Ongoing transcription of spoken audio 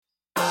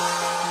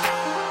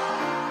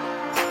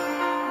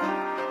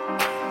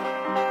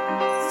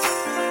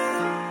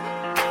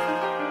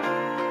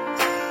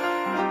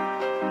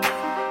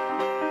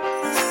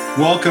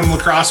Welcome,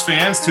 lacrosse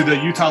fans, to the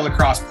Utah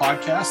Lacrosse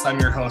Podcast. I'm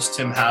your host,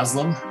 Tim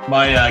Haslam.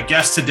 My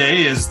guest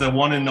today is the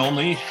one and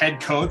only head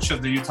coach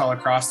of the Utah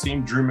Lacrosse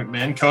team, Drew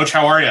McMinn. Coach,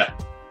 how are you?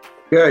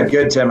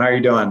 Good, Tim. How are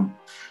you doing?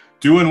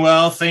 Doing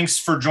well. Thanks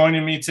for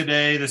joining me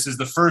today. This is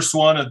the first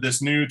one of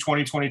this new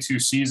 2022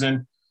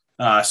 season.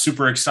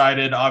 Super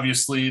excited.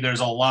 Obviously, there's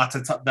a lot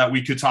that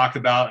we could talk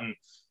about, and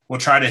we'll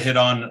try to hit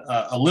on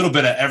a little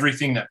bit of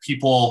everything that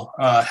people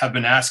have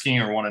been asking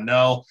or want to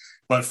know.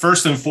 But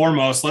first and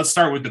foremost, let's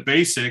start with the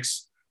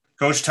basics.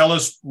 Coach, tell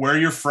us where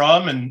you're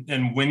from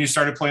and when you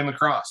started playing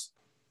lacrosse.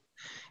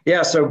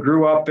 Yeah, so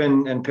grew up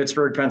in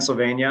Pittsburgh,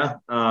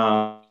 Pennsylvania.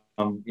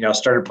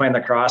 Started playing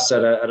lacrosse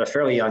at a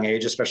fairly young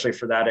age, especially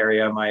for that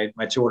area. My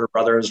two older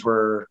brothers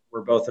were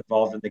both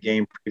involved in the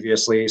game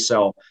previously.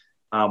 So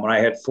when I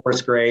hit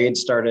fourth grade,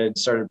 started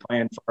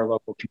playing for our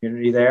local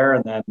community there,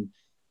 and then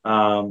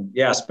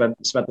spent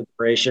the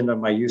duration of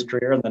my youth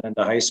career and then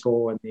into high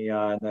school in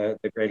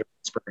the greater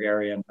Pittsburgh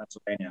area in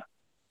Pennsylvania.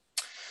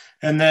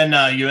 And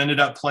then you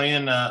ended up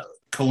playing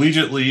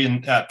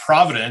collegiately at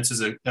Providence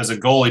as a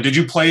goalie. Did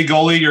you play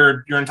goalie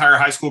your entire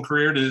high school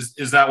career?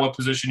 Is that what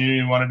position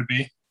you wanted to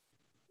be?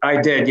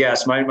 I did,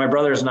 yes. My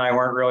brothers and I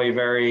weren't really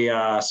very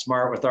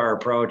smart with our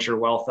approach or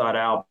well thought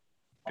out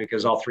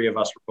because all three of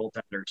us were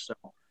goaltenders. So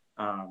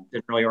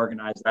didn't really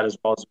organize that as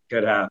well as we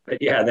could have.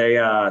 But yeah,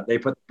 they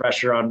put the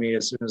pressure on me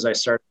as soon as I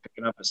started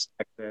picking up a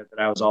stick that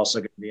I was also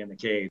going to be in the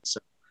cage. So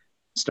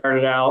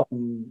started out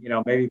and,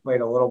 maybe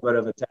played a little bit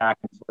of attack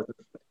in fourth or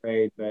fifth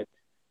grade, but,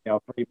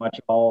 pretty much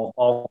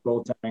all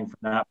goaltending from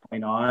that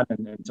point on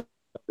and until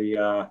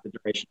the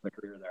duration of the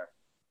career there.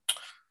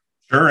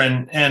 Sure.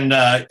 And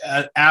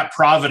at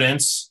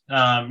Providence,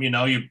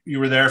 you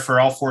were there for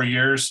all 4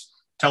 years.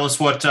 Tell us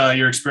what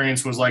your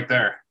experience was like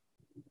there.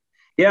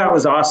 Yeah, it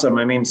was awesome.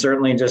 I mean,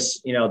 certainly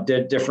just,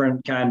 did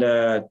different kind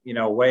of,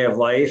 way of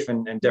life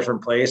and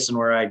different place and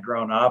where I'd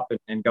grown up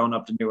and going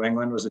up to New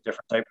England was a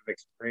different type of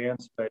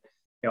experience, but,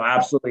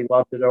 absolutely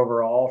loved it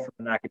overall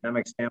from an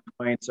academic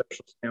standpoint,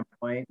 social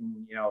standpoint,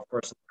 and, of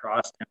course,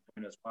 lacrosse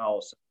standpoint as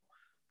well.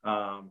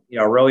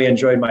 So, really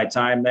enjoyed my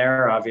time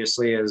there.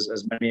 Obviously,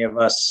 as many of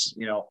us,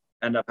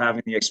 end up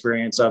having the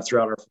experience of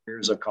throughout our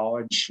years of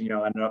college,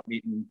 ended up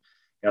meeting,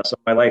 some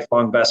of my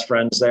lifelong best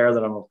friends there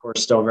that I'm, of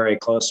course, still very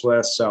close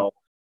with. So,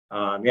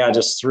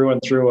 just through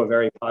and through a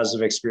very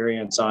positive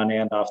experience on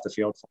and off the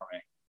field for me.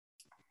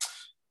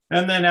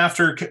 And then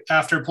after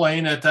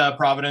playing at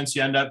Providence,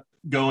 you end up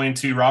going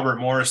to Robert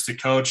Morris to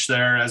coach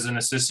there as an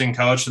assistant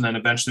coach and then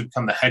eventually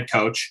become the head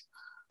coach.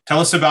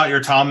 Tell us about your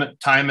time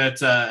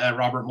at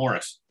Robert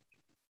Morris.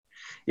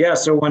 Yeah,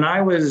 so when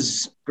I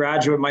was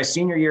my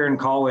senior year in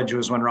college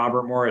was when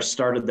Robert Morris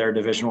started their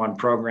Division I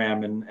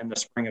program in the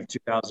spring of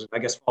 2000, I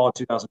guess fall of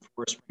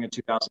 2004, spring of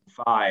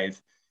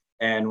 2005.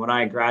 And when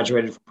I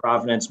graduated from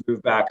Providence,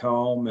 moved back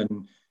home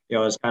and,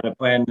 was kind of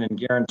planning and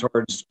gearing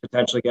towards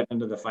potentially getting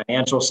into the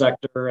financial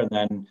sector. And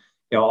then,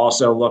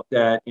 also looked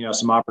at,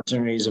 some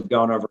opportunities of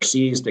going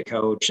overseas to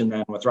coach. And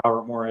then with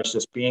Robert Morris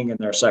just being in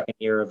their second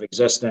year of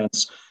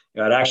existence,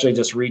 I'd actually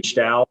just reached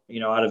out,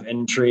 out of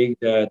intrigue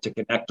to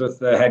connect with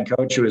the head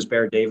coach, who was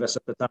Bear Davis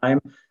at the time,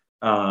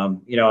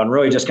 and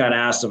really just kind of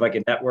asked if I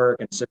could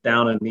network and sit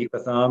down and meet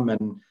with him.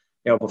 And,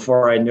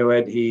 before I knew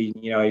it, he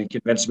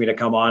convinced me to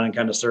come on and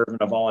kind of serve in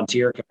a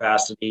volunteer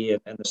capacity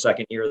in the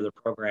second year of the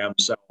program.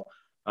 So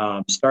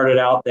started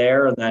out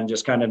there and then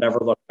just kind of never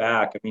looked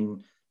back. I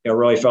mean,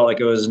 really felt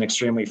like it was an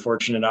extremely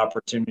fortunate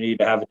opportunity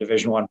to have a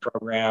Division I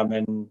program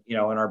and, in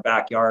our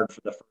backyard for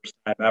the first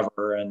time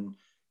ever. And,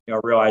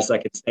 realized I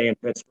could stay in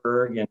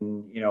Pittsburgh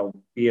and,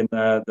 be in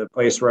the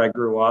place where I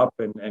grew up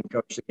and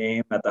coach the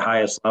game at the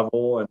highest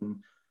level.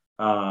 And,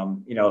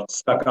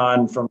 stuck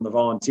on from the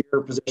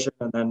volunteer position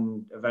and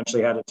then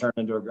eventually had to turn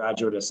into a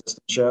graduate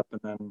assistantship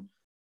and then,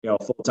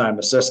 full-time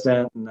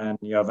assistant. And then,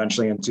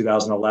 eventually in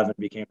 2011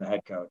 became the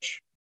head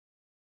coach.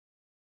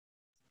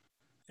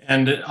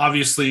 And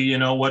obviously,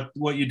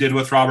 what you did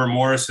with Robert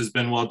Morris has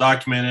been well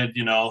documented.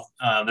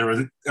 There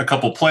were a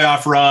couple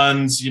playoff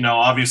runs.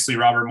 Obviously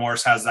Robert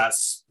Morris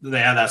they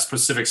had that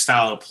specific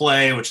style of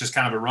play, which is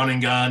kind of a running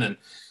gun. And,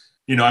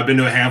 I've been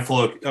to a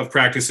handful of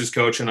practices,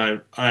 Coach,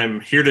 and I'm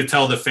here to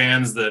tell the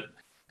fans that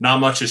not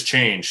much has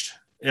changed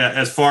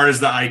as far as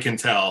the eye can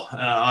tell.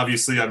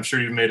 Obviously, I'm sure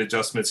you've made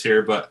adjustments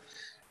here, but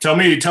tell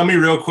me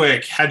real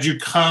quick, had you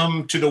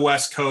come to the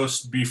West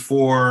Coast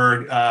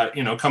before,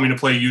 coming to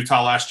play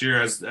Utah last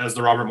year as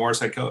the Robert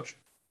Morris head coach?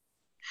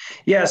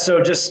 Yeah.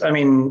 So just,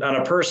 on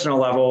a personal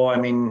level,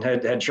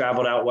 had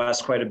traveled out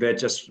West quite a bit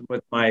just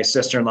with my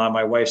sister-in-law.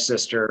 My wife's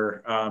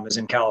sister is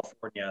in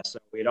California. So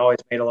we'd always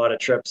made a lot of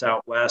trips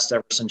out West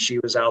ever since she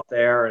was out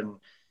there. And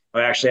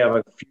I actually have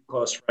a few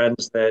close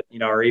friends that,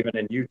 are even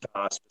in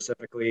Utah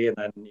specifically. And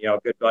then, a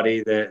good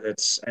buddy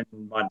that's in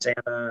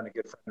Montana and a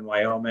good friend in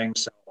Wyoming.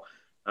 So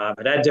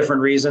it had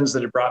different reasons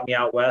that it brought me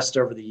out West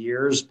over the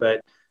years.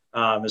 But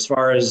as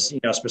far as,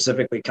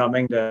 specifically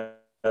coming to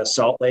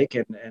Salt Lake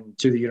and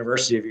to the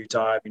University of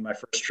Utah, my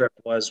first trip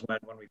was when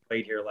we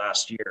played here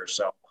last year.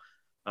 So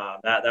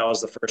that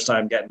was the first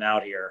time getting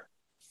out here.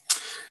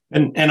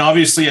 And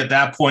obviously at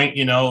that point,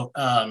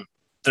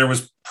 there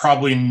was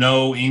probably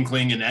no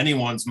inkling in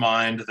anyone's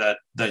mind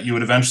that you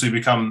would eventually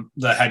become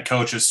the head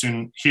coach as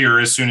soon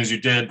as you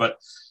did. But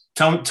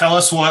tell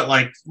us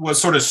what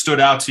sort of stood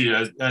out to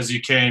you as you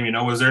came.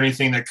 Was there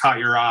anything that caught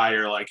your eye,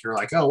 or you're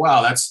like, oh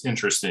wow, that's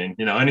interesting?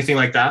 Anything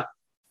like that?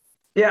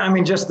 Yeah, I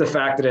mean, just the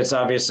fact that it's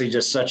obviously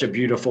just such a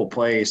beautiful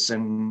place,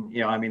 and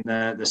I mean,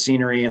 the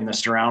scenery and the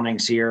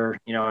surroundings here,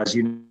 as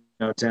you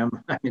know, Tim,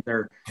 I mean,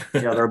 they're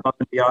above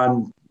and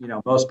beyond,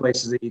 most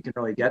places that you can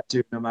really get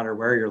to, no matter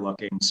where you're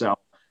looking. So,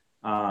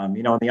 when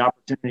the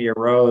opportunity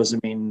arose, I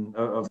mean,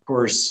 of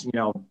course,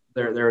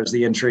 there was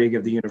the intrigue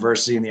of the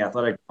university and the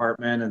athletic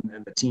department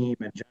and the team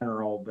in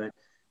general, but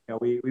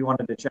we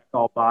wanted to check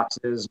all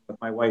boxes with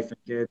my wife and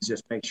kids,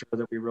 just make sure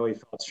that we really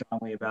felt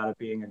strongly about it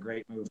being a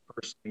great move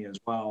personally as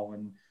well.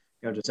 And,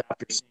 just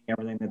after seeing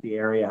everything that the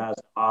area has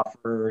to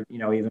offer,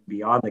 even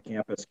beyond the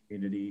campus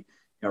community,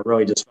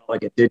 really just felt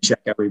like it did check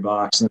every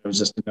box, and it was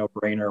just a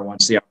no-brainer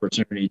once the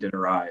opportunity did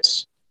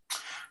arise.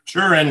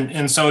 Sure.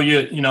 And so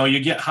you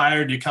get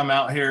hired, you come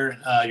out here,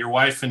 your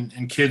wife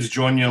and kids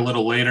join you a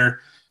little later.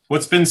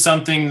 What's been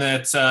something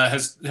that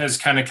has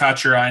kind of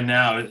caught your eye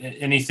now?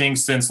 Anything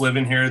since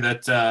living here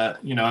that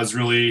has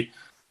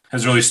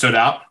really stood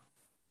out?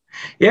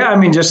 Yeah, I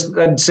mean, just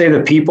I'd say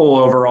the people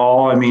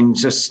overall. I mean,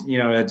 just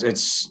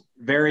it's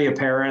very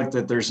apparent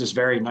that there's just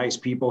very nice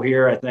people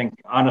here. I think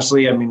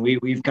honestly, I mean,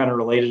 we've kind of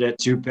related it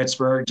to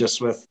Pittsburgh,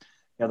 just with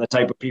the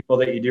type of people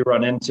that you do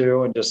run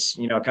into, and just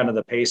kind of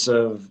the pace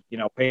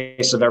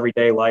of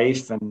everyday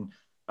life, and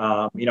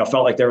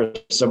felt like there were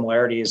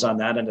similarities on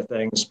that end of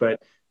things.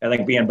 But I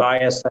think, being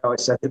biased, I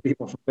always said that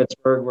people from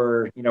Pittsburgh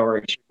were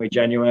extremely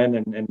genuine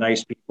and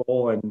nice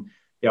people, and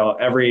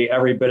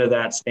every bit of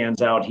that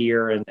stands out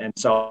here in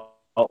Salt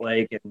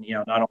Lake, and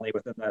not only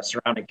within the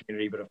surrounding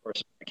community, but of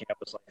course in the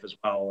campus life as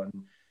well.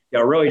 And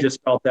really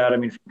just felt that. I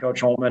mean, from Coach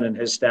Holman and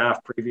his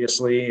staff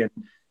previously, and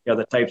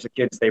the types of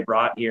kids they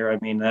brought here, I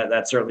mean,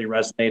 that certainly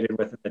resonated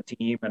within the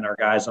team and our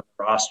guys on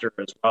the roster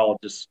as well.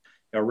 Just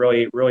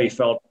really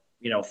felt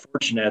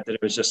fortunate that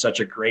it was just such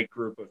a great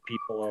group of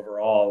people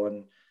overall.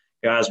 And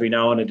as we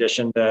know, in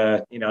addition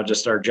to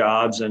just our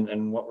jobs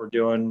and what we're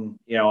doing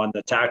on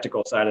the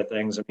tactical side of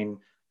things, I mean,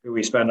 who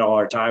we spend all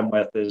our time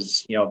with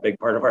is a big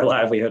part of our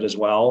livelihood as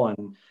well.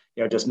 And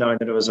just knowing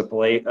that it was a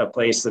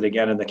place that,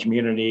 again, in the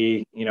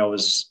community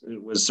was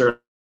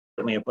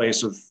certainly a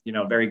place with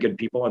very good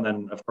people, and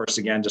then of course,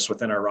 again, just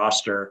within our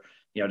roster,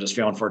 just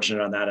feeling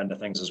fortunate on that end of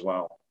things as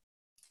well.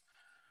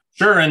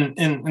 Sure.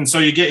 And so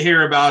you get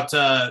here about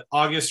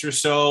August or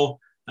so.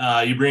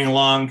 You bring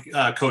along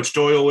Coach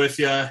Doyle with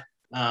you.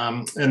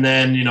 And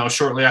then,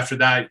 shortly after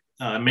that,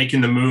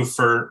 making the move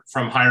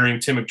from hiring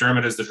Tim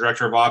McDermott as the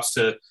director of ops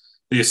to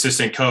the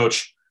assistant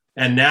coach.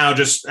 And now,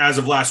 just as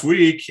of last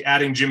week,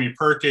 adding Jimmy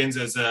Perkins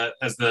as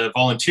the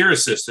volunteer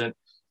assistant.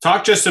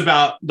 Talk just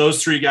about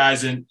those three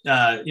guys and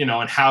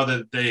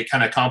how they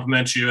kind of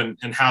complement you,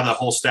 and how the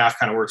whole staff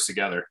kind of works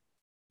together.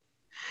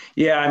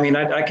 Yeah, I mean,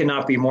 I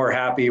cannot be more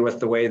happy with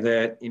the way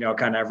that,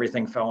 kind of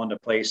everything fell into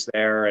place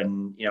there,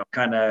 and,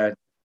 kind of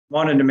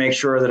wanted to make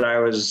sure that I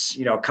was,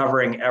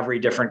 covering every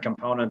different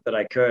component that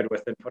I could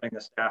within putting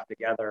the staff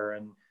together.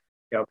 And,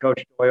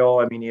 Coach Doyle,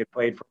 I mean, he had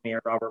played for me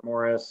at Robert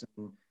Morris,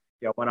 and,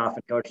 went off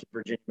and coached at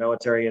Virginia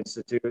Military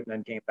Institute, and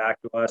then came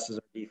back to us as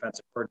our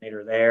defensive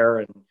coordinator there.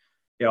 And,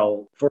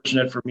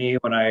 fortunate for me,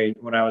 when I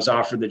was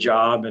offered the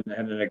job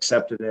and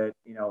accepted it,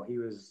 he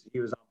was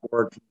on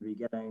board from the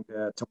beginning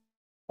to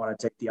want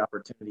to take the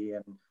opportunity.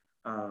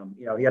 And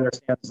he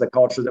understands the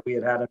culture that we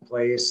had in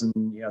place, and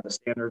the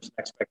standards and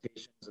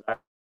expectations that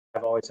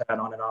I've always had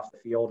on and off the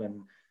field,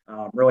 and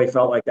really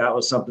felt like that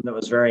was something that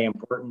was very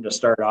important to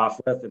start off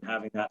with, and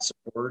having that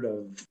support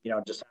of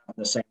just having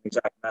the same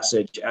exact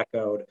message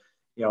echoed,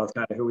 with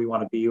kind of who we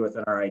want to be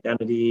within our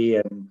identity,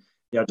 and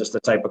just the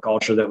type of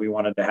culture that we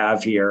wanted to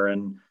have here,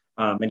 and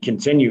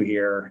continue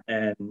here.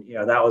 And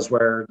that was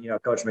where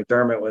Coach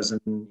McDermott was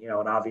an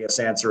obvious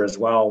answer as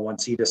well.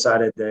 Once he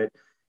decided that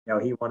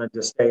he wanted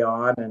to stay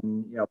on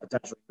and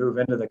potentially move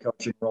into the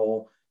coaching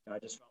role, I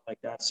just felt like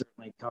that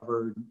certainly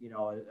covered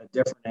a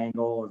different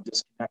angle of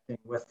disconnecting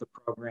with the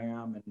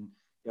program, and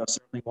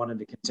certainly wanted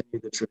to continue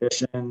the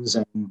traditions,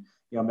 and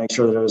make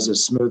sure that it was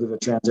as smooth of a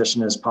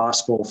transition as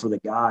possible for the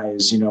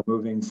guys,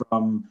 moving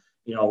from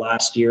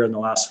last year and the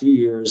last few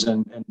years,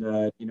 and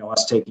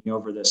us taking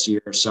over this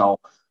year. So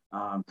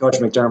Coach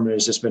McDermott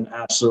has just been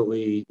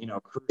absolutely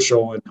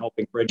crucial in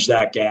helping bridge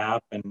that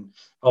gap and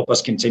help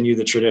us continue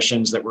the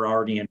traditions that were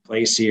already in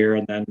place here.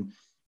 And then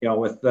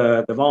with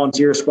the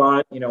volunteer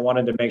squad,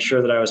 wanted to make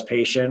sure that I was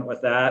patient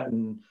with that,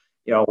 and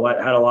had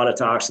a lot of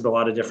talks with a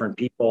lot of different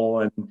people.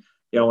 And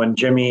when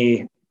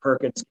Jimmy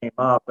Perkins came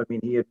up, I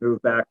mean, he had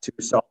moved back to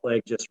Salt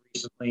Lake just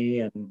recently,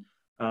 and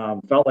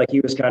felt like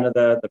he was kind of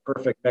the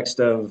perfect mix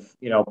of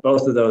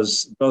both of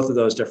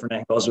those different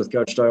angles with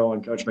Coach Doyle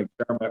and Coach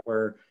McDermott,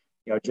 where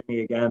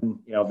Jimmy, again,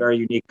 very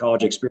unique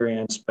college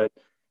experience, but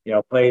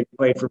played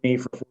for me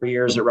for 4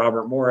 years at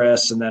Robert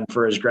Morris, and then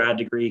for his grad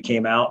degree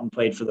came out and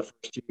played for the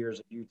first 2 years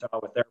at Utah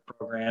with their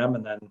program,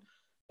 and then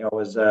it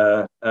was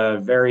a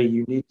very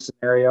unique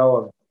scenario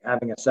of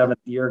having a seventh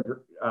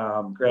year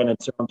granted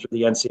to him through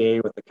the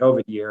NCAA with the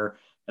COVID year,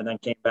 and then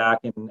came back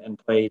and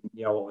played,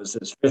 what was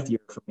his fifth year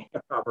for me,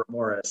 Robert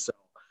Morris. So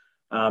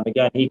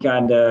again, he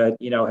kind of,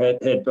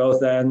 hit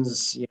both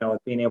ends,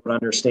 being able to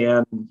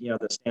understand,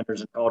 the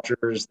standards and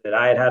cultures that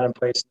I had in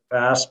place in the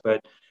past,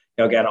 but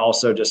again,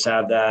 also just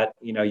have that,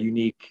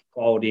 unique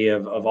quality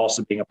of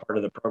also being a part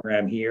of the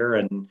program here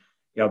and,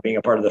 being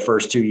a part of the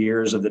first 2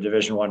 years of the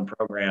Division I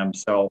program.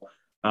 So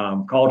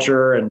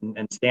culture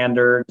and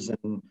standards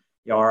and,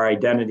 our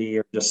identity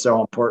are just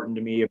so important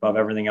to me above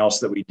everything else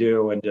that we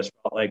do. And just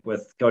felt like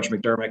with Coach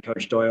McDermott,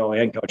 Coach Doyle,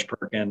 and Coach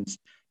Perkins,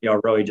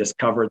 really just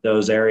covered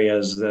those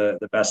areas the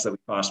best that we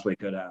possibly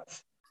could have.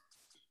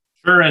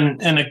 Sure. And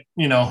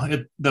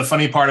the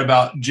funny part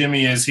about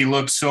Jimmy is he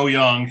looks so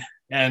young.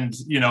 And,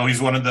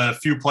 he's one of the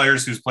few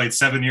players who's played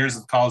 7 years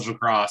of college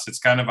lacrosse. It's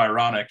kind of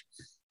ironic.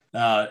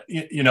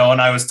 And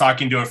I was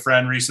talking to a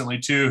friend recently,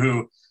 too,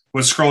 who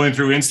was scrolling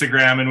through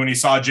Instagram. And when he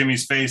saw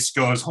Jimmy's face,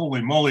 goes,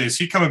 holy moly, is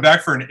he coming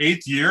back for an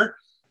 8th year?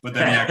 But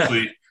then he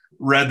actually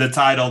read the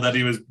title that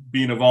he was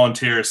being a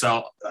volunteer.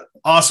 So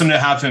awesome to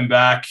have him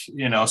back,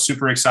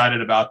 super excited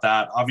about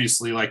that.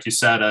 Obviously, like you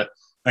said,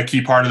 a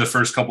key part of the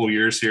first couple of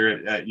years here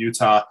at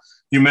Utah.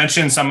 You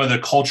mentioned some of the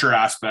culture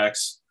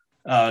aspects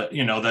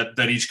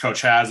that each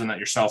coach has and that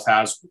yourself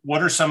has.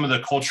 What are some of the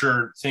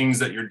culture things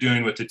that you're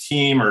doing with the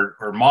team or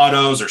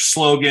mottos or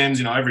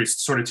slogans? Every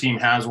sort of team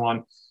has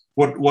one.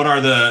 What are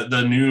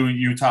the new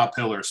Utah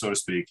pillars, so to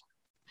speak?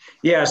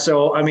 Yeah,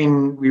 so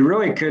we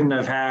really couldn't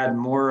have had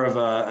more of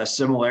a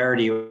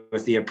similarity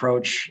with the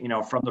approach,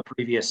 from the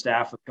previous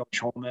staff with Coach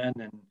Holman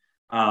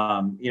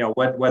and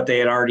what they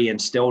had already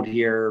instilled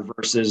here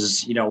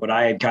versus what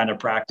I had kind of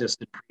practiced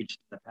and preached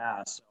in the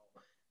past.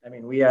 So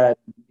we had,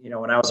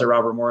 when I was at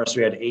Robert Morris,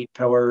 we had 8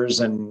 pillars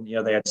and,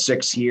 they had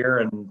 6 here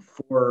and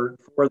four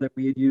that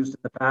we had used in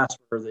the past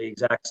were the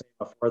exact same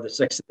before the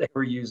 6 that they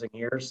were using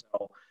here.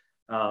 So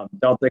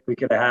don't think we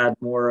could have had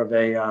more of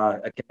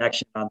a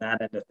connection on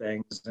that end of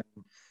things. And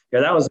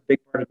that was a big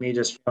part of me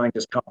just feeling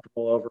just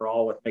comfortable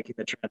overall with making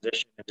the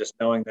transition and just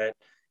knowing that,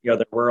 there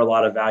were a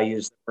lot of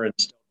values that were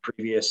instilled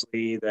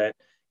previously that,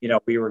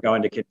 we were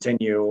going to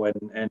continue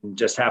and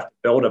just have to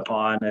build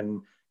upon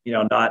and,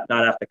 not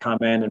have to come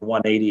in and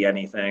 180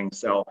 anything.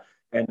 So,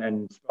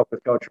 and spoke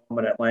with Coach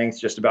Holman at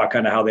length just about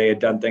kind of how they had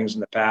done things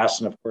in the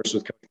past. And of course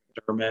with Coach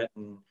McDermott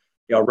and,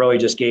 really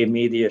just gave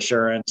me the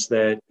assurance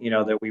that,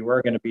 that we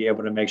were going to be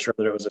able to make sure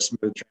that it was a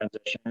smooth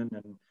transition.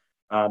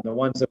 And the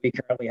ones that we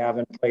currently have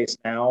in place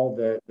now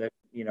that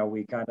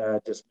we kind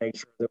of just made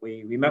sure that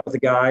we met with the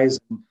guys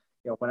and,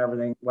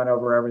 went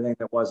over everything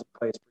that was in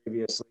place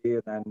previously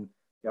and then,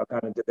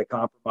 kind of did the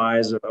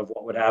compromise of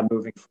what would have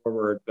moving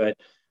forward. But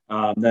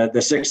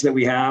the 6 that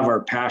we have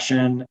are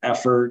passion,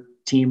 effort,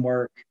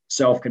 teamwork,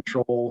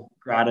 self-control,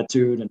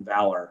 gratitude, and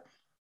valor.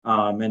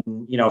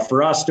 And,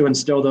 for us to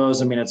instill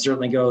those, it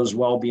certainly goes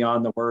well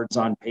beyond the words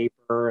on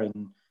paper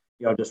and,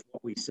 just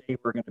what we say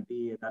we're going to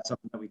be. And that's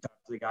something that we talk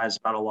to the guys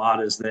about a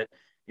lot is that,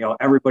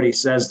 everybody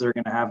says they're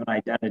going to have an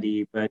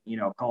identity, but,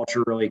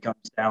 culture really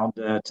comes down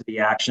to the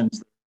actions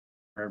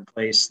that are in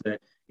place that,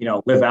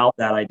 live out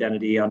that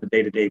identity on a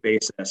day-to-day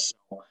basis.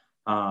 So,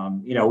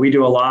 we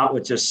do a lot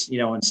with just,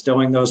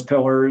 instilling those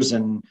pillars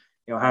and,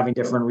 having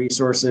different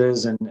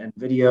resources and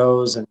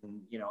videos and,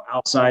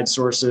 outside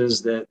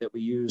sources that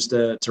we use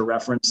to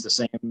reference the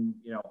same,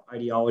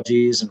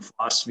 ideologies and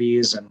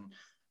philosophies. And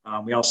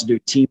we also do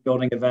team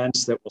building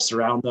events that will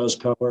surround those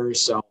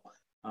pillars. So,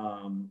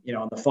 in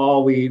the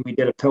fall, we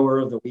did a pillar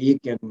of the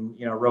week and,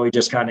 really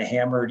just kind of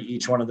hammered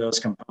each one of those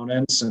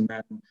components. And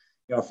then,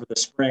 for the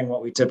spring,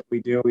 what we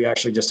typically do, we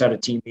actually just had a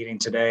team meeting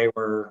today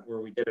where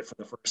we did it for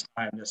the first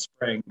time this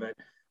spring, but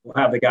we'll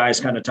have the guys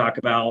kind of talk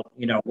about,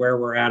 where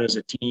we're at as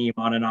a team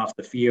on and off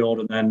the field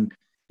and then,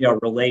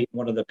 relate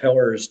one of the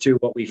pillars to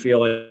what we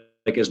feel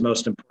like is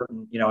most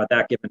important, at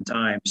that given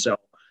time. So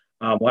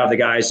we'll have the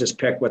guys just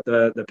pick what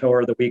the pillar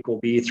of the week will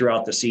be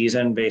throughout the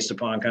season based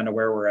upon kind of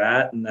where we're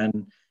at. And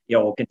then,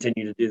 we'll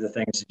continue to do the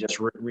things to just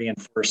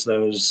reinforce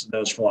those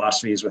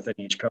philosophies within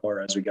each pillar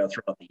as we go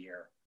throughout the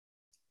year.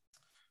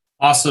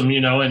 Awesome.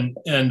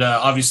 And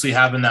obviously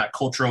having that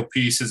cultural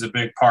piece is a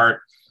big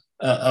part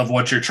of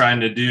what you're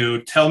trying to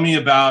do. Tell me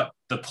about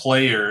the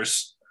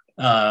players.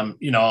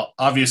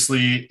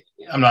 Obviously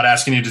I'm not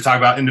asking you to talk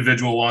about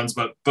individual ones,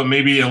 but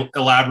maybe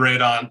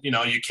elaborate on,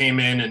 you came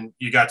in and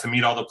you got to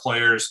meet all the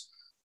players,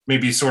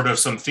 maybe sort of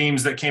some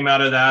themes that came out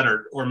of that,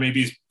 or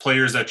maybe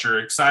players that you're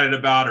excited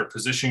about or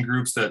position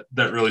groups that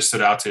really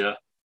stood out to you.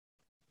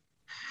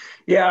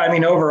 Yeah.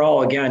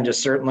 Overall, again,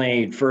 just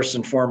certainly first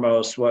and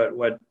foremost,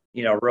 what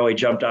really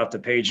jumped off the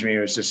page to me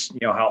was just,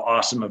 how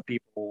awesome of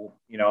people,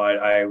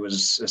 I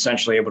was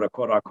essentially able to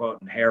quote unquote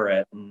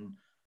inherit. And,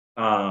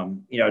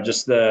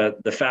 just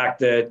the fact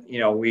that,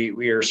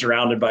 we are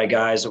surrounded by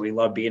guys that we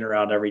love being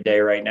around every day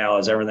right now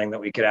is everything that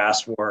we could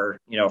ask for,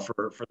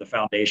 for the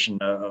foundation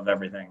of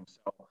everything.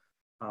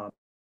 So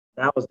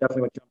that was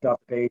definitely what jumped off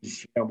the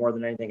page, more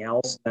than anything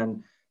else.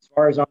 And As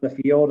far as on the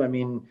field, I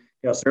mean,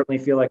 certainly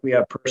feel like we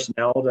have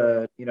personnel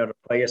to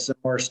play a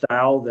similar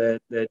style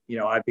that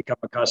I've become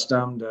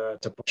accustomed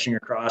to pushing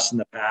across in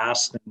the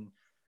past, and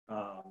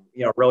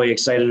really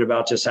excited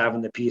about just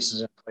having the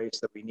pieces in place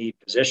that we need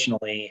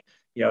positionally,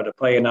 to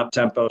play an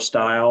up-tempo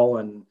style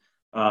and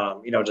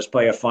just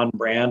play a fun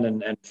brand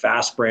and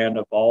fast brand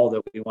of ball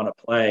that we want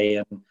to play,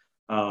 and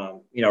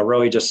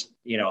really just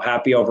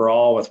happy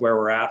overall with where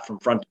we're at from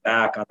front to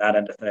back on that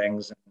end of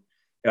things.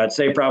 And I'd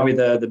say probably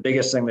the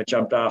biggest thing that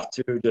jumped off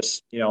too,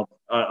 just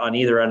on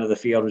either end of the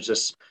field, was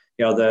just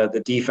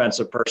the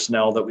defensive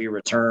personnel that we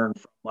returned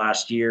from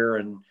last year,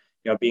 and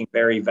being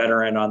very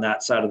veteran on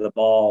that side of the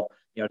ball.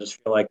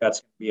 Just feel like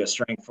that's going to be a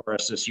strength for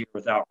us this year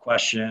without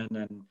question.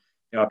 And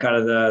kind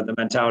of the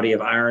mentality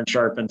of iron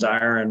sharpens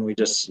iron. We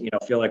just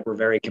feel like we're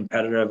very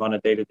competitive on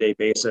a day-to-day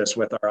basis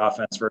with our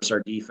offense versus our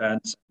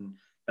defense. And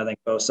I think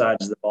both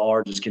sides of the ball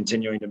are just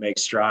continuing to make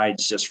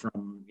strides just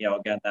from,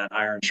 again, that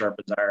iron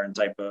sharpens iron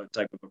type of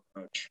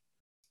approach.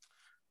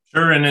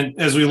 Sure. And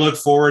as we look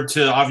forward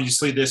to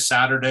obviously this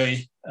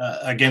Saturday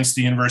against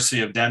the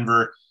University of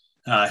Denver,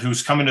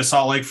 who's coming to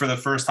Salt Lake for the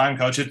first time,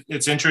 Coach,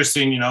 it's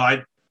interesting.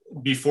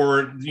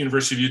 Before the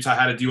University of Utah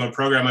had a D1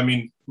 program, I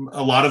mean,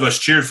 a lot of us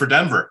cheered for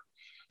Denver,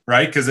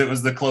 right? Because it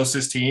was the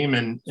closest team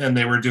and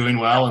they were doing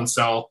well. And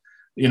so,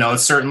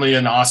 it's certainly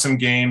an awesome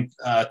game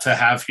to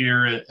have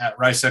here at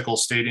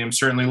Rice-Eccles Stadium.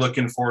 Certainly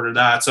looking forward to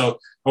that. So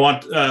I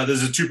want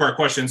there's a two-part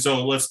question.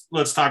 So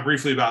let's talk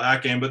briefly about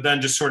that game, but then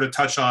just sort of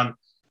touch on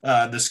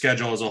the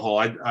schedule as a whole.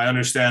 I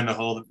understand the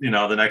whole,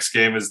 the next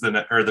game is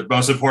the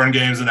most important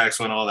game is the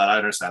next one, all that. I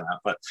understand that,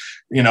 but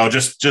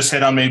just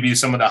hit on maybe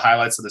some of the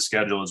highlights of the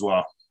schedule as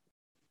well.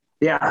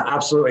 Yeah,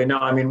 absolutely. No,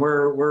 I mean,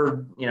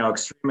 we're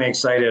extremely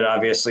excited,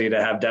 obviously,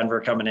 to have Denver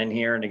coming in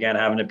here, and again,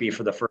 having it be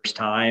for the first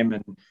time.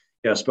 And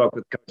spoke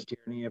with Coach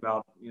Tierney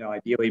about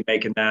ideally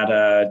making that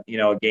a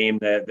game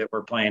that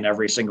we're playing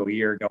every single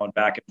year, going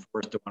back and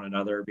forth to one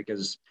another,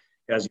 because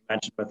as you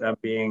mentioned, with them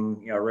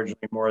being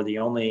originally more the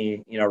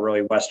only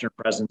really Western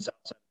presence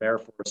outside of Air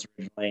Force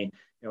originally,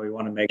 we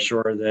want to make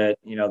sure that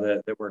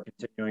that we're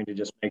continuing to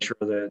just make sure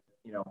that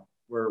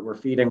we're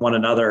feeding one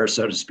another,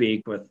 so to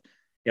speak, with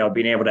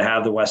being able to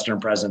have the Western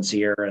presence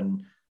here,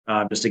 and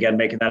just again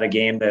making that a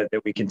game that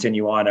we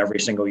continue on every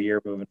single year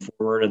moving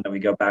forward, and then we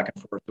go back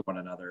and forth to one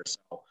another.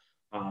 So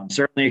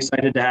certainly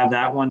excited to have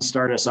that one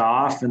start us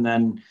off, and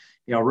then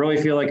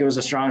really feel like it was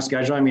a strong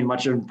schedule. I mean,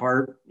 much in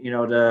part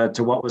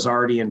to what was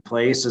already in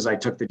place as I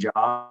took the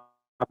job,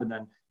 and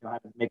then I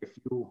had to make a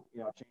few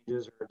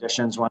changes or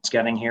additions once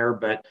getting here,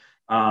 but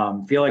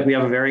feel like we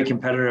have a very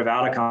competitive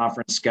out of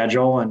conference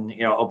schedule, and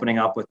opening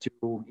up with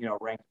two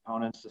ranked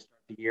opponents to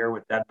start the year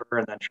with Denver,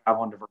 and then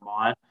traveling to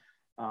Vermont.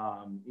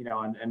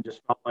 And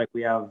just felt like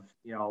we have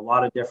a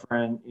lot of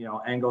different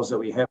angles that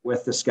we hit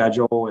with the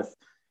schedule, with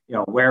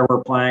where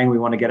we're playing. We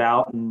want to get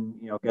out and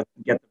get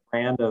the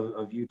brand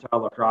of Utah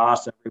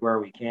lacrosse everywhere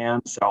we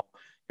can. So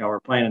we're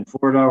playing in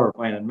Florida, we're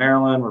playing in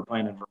Maryland, we're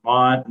playing in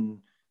Vermont, and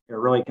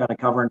really kind of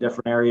covering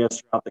different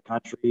areas throughout the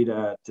country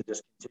to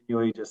just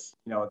continually just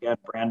again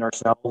brand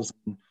ourselves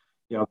and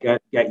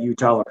get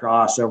Utah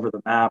lacrosse over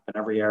the map in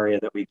every area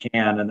that we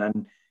can. And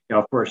then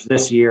of course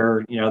this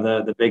year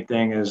the big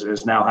thing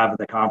is now having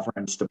the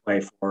conference to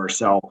play for.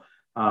 So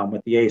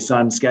with the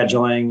ASUN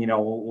scheduling,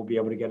 we'll be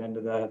able to get into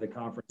the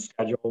conference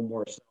schedule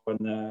more so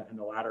in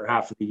the latter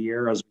half of the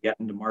year as we get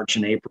into March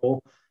and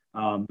April.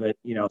 But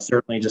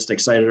certainly just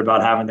excited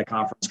about having the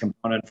conference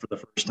component for the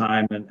first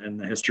time in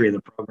the history of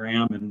the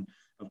program, and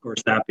of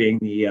course that being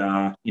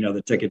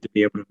the ticket to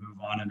be able to move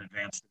on and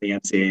advance to the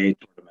NCAA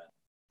tournament.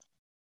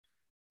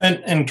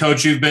 And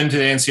Coach, you've been to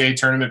the NCAA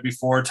tournament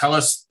before. Tell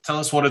us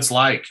what it's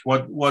like.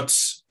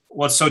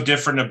 What's so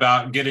different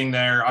about getting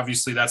there?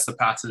 Obviously, that's the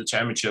path to the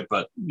championship,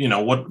 but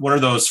what are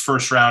those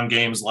first round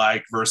games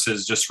like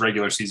versus just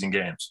regular season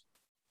games?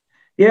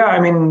 Yeah,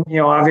 I mean,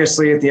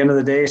 obviously at the end of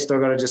the day, still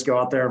got to just go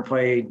out there and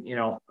play,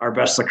 our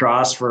best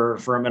lacrosse for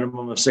a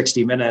minimum of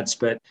 60 minutes.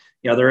 But,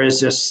 there is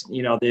just,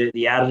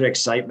 the added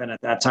excitement at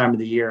that time of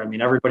the year. I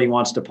mean, everybody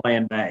wants to play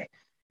in May.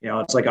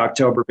 It's like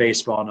October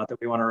baseball, not that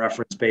we want to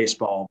reference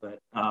baseball, but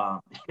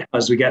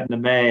as we get into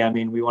May, I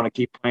mean, we want to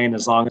keep playing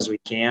as long as we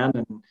can.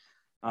 And,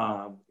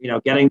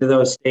 getting to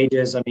those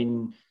stages, I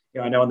mean,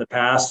 I know in the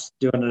past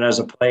doing it as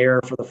a player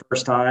for the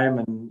first time,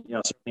 and,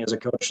 certainly as a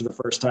coach for the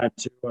first time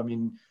too. I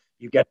mean,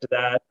 you get to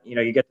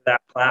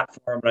that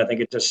platform, but I think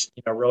it just,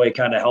 really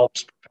kind of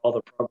helps propel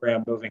the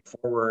program moving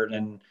forward.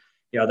 And,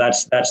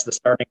 that's the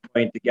starting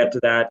point to get to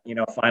that,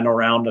 final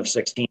round of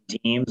 16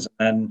 teams.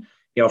 And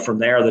then, from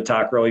there, the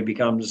talk really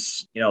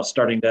becomes,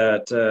 starting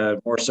to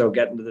more so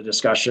get into the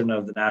discussion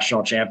of the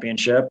national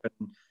championship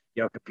and,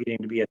 competing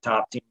to be a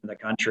top team in the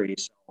country.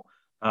 So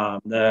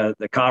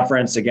the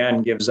conference,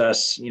 again, gives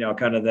us,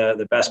 kind of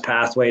the best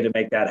pathway to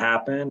make that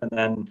happen. And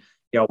then,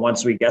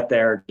 once we get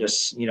there,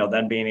 just,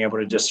 then being able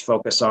to just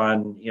focus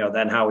on,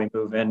 then how we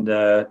move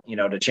into,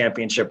 to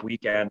championship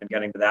weekend and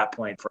getting to that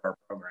point for our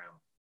program.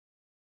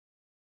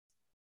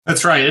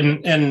 That's right.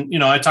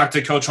 And I talked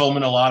to Coach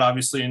Holman a lot,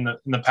 obviously in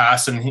the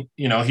past, and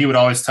he would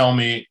always tell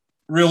me,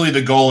 really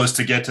the goal is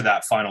to get to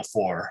that Final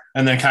Four,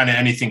 and then kind of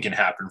anything can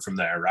happen from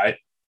there, right?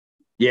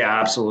 Yeah,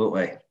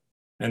 absolutely.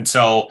 And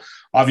so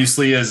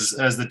obviously as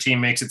the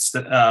team makes its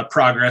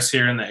progress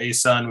here in the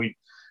ASUN, we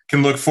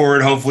can look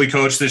forward, hopefully,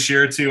 Coach, this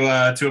year to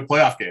a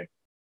playoff game.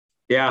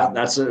 Yeah,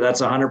 that's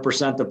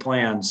 100% the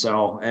plan.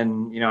 So,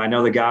 and, I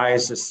know the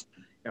guys just,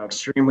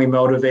 extremely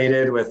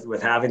motivated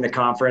with having the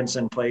conference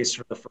in place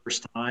for the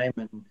first time.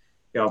 And,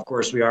 of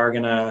course we are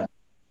going to,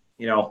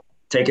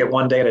 take it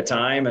one day at a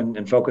time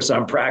and focus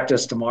on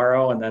practice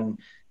tomorrow. And then,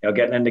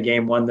 getting into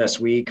game one this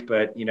week.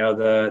 But,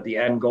 the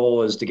end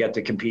goal is to get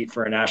to compete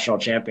for a national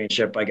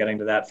championship by getting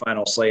to that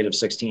final slate of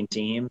 16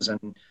 teams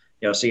and,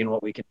 seeing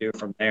what we can do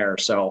from there.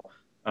 So,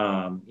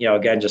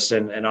 again, just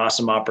an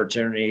awesome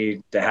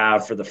opportunity to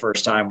have for the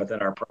first time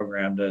within our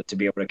program to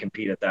be able to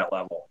compete at that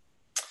level.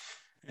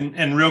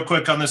 And real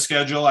quick on the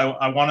schedule,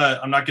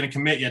 I'm not going to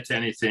commit yet to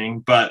anything,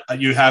 but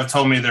you have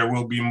told me there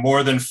will be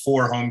more than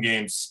 4 home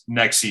games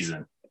next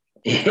season.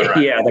 Right?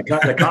 Yeah,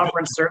 the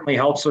conference certainly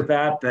helps with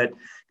that. But,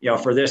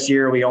 for this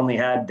year, we only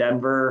had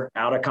Denver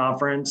out of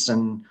conference,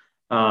 and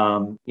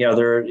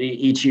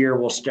each year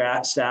we'll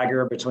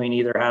stagger between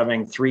either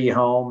having 3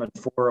 home and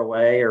 4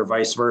 away, or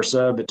vice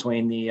versa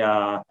between 3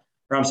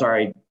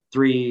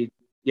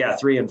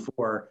 and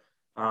 4,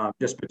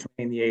 just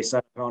between the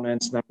ASUN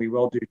opponents. And then we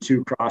will do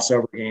 2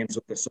 crossover games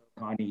with the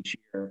SoCon each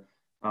year,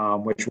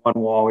 which one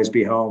will always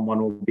be home,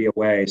 one will be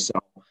away. So,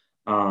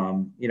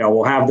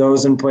 we'll have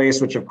those in place,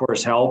 which of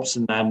course helps.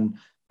 And then,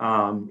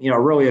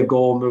 really a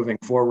goal moving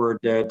forward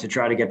to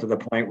try to get to the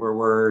point where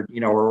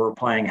we're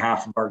playing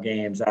half of our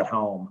games at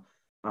home.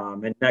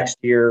 And next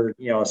year,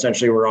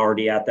 essentially we're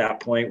already at that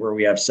point where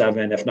we have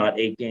 7, if not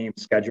 8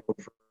 games scheduled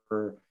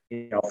for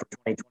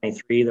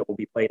 2023 that will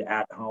be played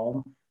at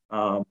home.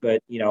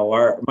 But,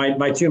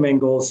 my 2 main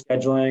goals,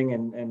 scheduling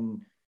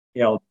and,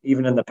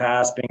 even in the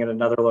past being at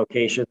another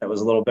location that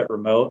was a little bit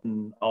remote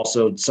and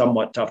also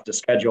somewhat tough to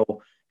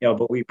schedule,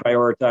 but we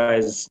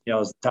prioritize,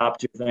 as the top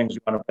 2 things. We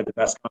want to play the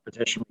best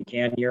competition we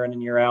can year in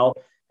and year out.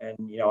 And,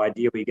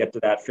 ideally get to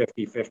that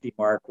 50-50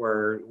 mark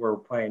where we're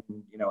playing,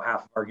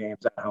 half of our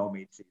games at home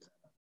each season.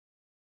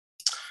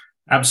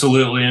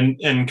 Absolutely.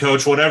 And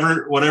Coach,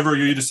 whatever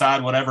you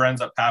decide, whatever ends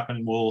up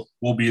happening,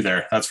 we'll be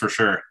there. That's for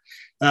sure.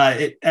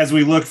 As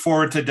we look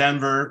forward to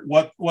Denver,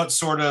 what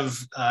sort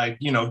of,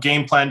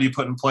 game plan do you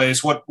put in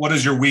place? What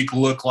does your week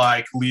look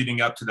like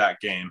leading up to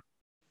that game?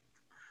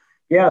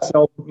 Yeah.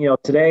 So,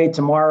 today,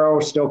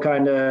 tomorrow, still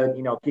kind of,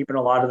 keeping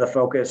a lot of the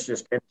focus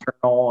just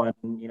internal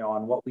and,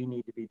 on what we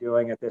need to be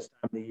doing at this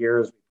time of the year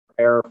as we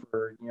prepare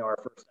for, our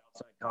first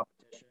outside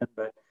competition.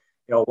 But,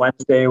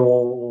 Wednesday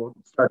we'll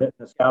start hitting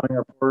the scouting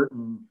report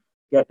and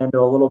getting into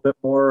a little bit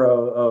more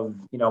of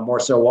more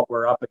so what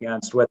we're up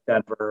against with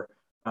Denver.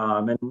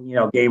 And,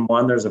 game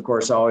one, there's of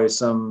course always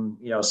some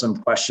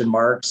question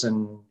marks,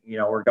 and,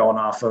 we're going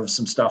off of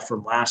some stuff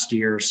from last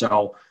year.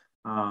 So,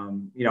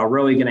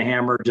 really going to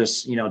hammer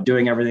just,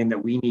 doing everything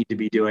that we need to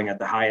be doing at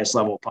the highest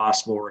level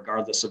possible,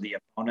 regardless of the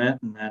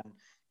opponent. And then,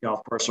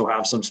 of course, we'll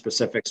have some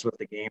specifics with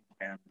the game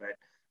plan. But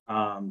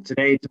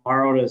today,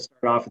 tomorrow, to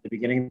start off at the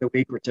beginning of the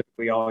week, we're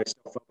typically always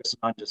still focusing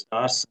on just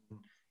us and,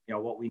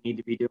 what we need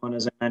to be doing,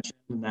 as I mentioned.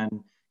 And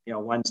then,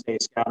 Wednesday,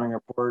 scouting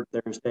report.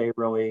 Thursday,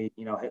 really,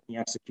 hitting the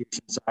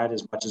execution side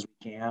as much as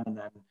we can. And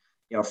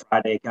then,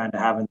 Friday, kind of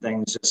having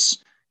things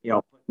just,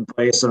 put in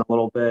place in a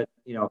little bit,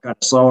 kind of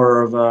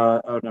slower of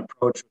an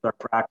approach with our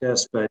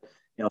practice, but,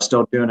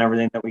 still doing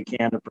everything that we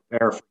can to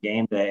prepare for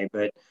game day.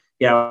 But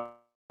yeah,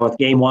 with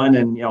game one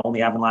and,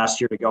 only having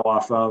last year to go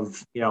off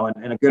of,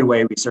 in a good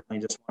way, we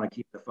certainly just want to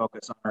keep the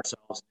focus on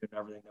ourselves, doing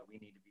everything that we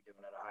need to be doing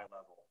at a high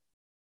level.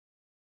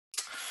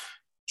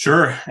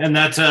 Sure. And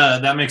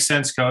that makes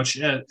sense, Coach.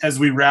 As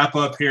we wrap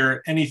up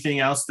here, anything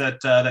else that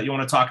you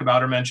want to talk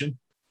about or mention?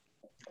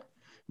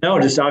 No,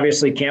 just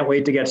obviously can't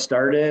wait to get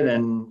started.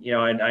 And,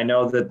 I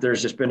know that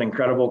there's just been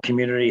incredible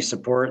community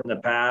support in the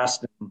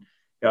past. And,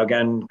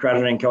 again,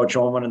 crediting Coach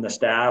Holman and the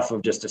staff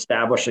of just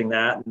establishing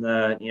that in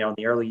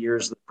the early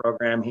years of the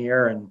program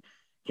here. And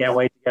can't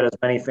wait to get as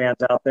many fans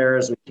out there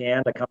as we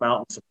can to come out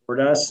and support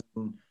us.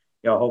 And,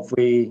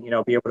 hopefully,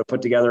 be able to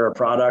put together a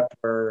product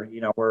where,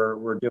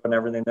 we're doing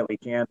everything that we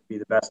can to be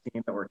the best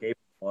team that we're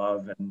capable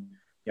of and,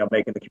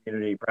 making the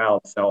community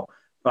proud. So,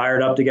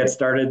 fired up to get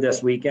started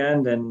this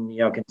weekend and,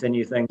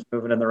 continue things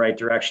moving in the right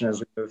direction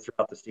as we move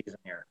throughout the season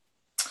here.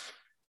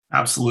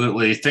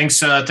 Absolutely. Thanks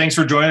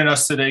for joining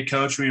us today,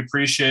 Coach. We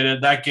appreciate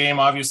it. That game,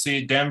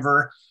 obviously,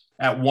 Denver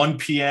at 1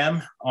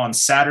 p.m. on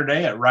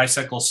Saturday at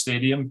Rice-Eccles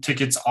Stadium.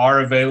 Tickets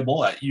are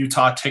available at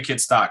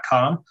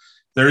utahtickets.com.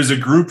 There is a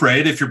group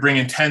rate. If you're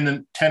bringing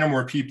 10 or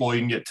more people,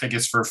 you can get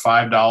tickets for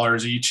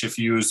 $5 each if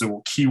you use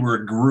the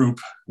keyword group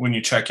when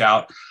you check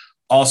out.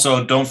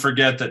 Also, don't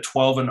forget that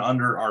 12 and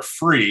under are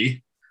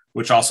free,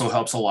 which also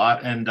helps a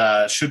lot, and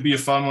should be a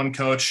fun one,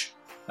 Coach.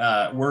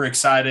 We're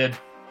excited.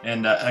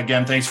 And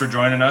again, thanks for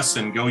joining us,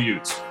 and go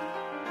Utes.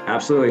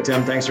 Absolutely,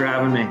 Tim. Thanks for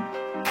having me.